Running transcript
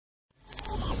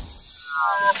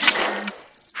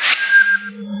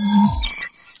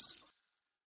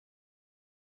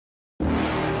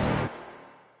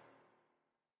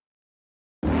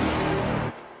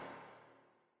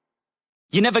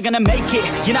You're never gonna make it,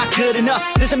 you're not good enough.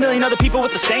 There's a million other people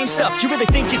with the same stuff. You really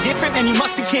think you're different? Man, you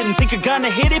must be kidding. Think you're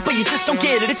gonna hit it, but you just don't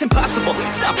get it. It's impossible,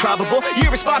 it's not probable, you're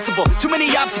irresponsible. Too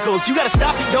many obstacles, you gotta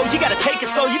stop it, yo. You gotta take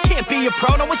it slow, you can't be a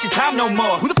pro. Don't waste your time no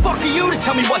more. Who the fuck are you to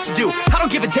tell me what to do? I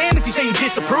don't give a damn if you say you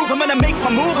disapprove. I'm gonna make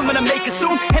my move, I'm gonna make it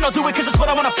soon. And I'll do it cause it's what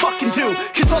I wanna fucking do.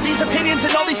 Cause all these opinions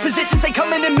and all these positions, they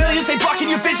come in millions, they blocking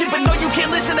your vision. But no, you can't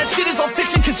listen, that shit is all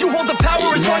fiction. Cause you hold the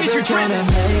power as long as you're dreaming.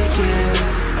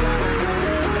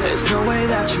 There's no way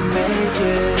that you make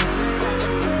it.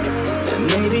 And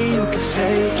maybe you can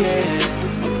fake it,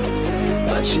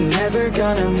 but you're never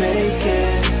gonna make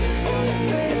it.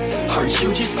 Are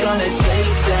you just gonna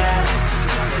take that?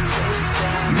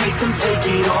 Make them take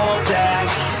it all back.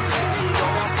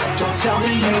 Don't tell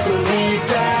me you believe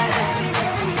that.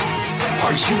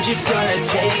 Are you just gonna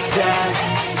take that?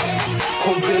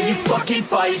 Or will you fucking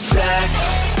fight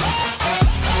back?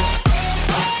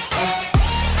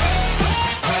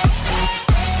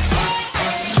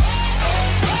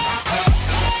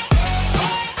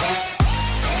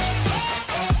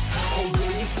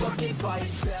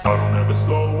 I don't ever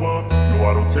slow up, no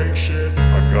I don't take shit.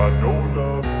 I got no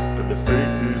love for the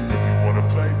fakeness. If you wanna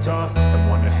play tough and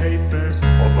wanna hate this,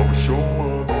 I'll always show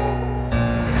up.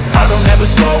 I don't ever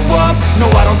slow up, no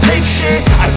I don't take shit. I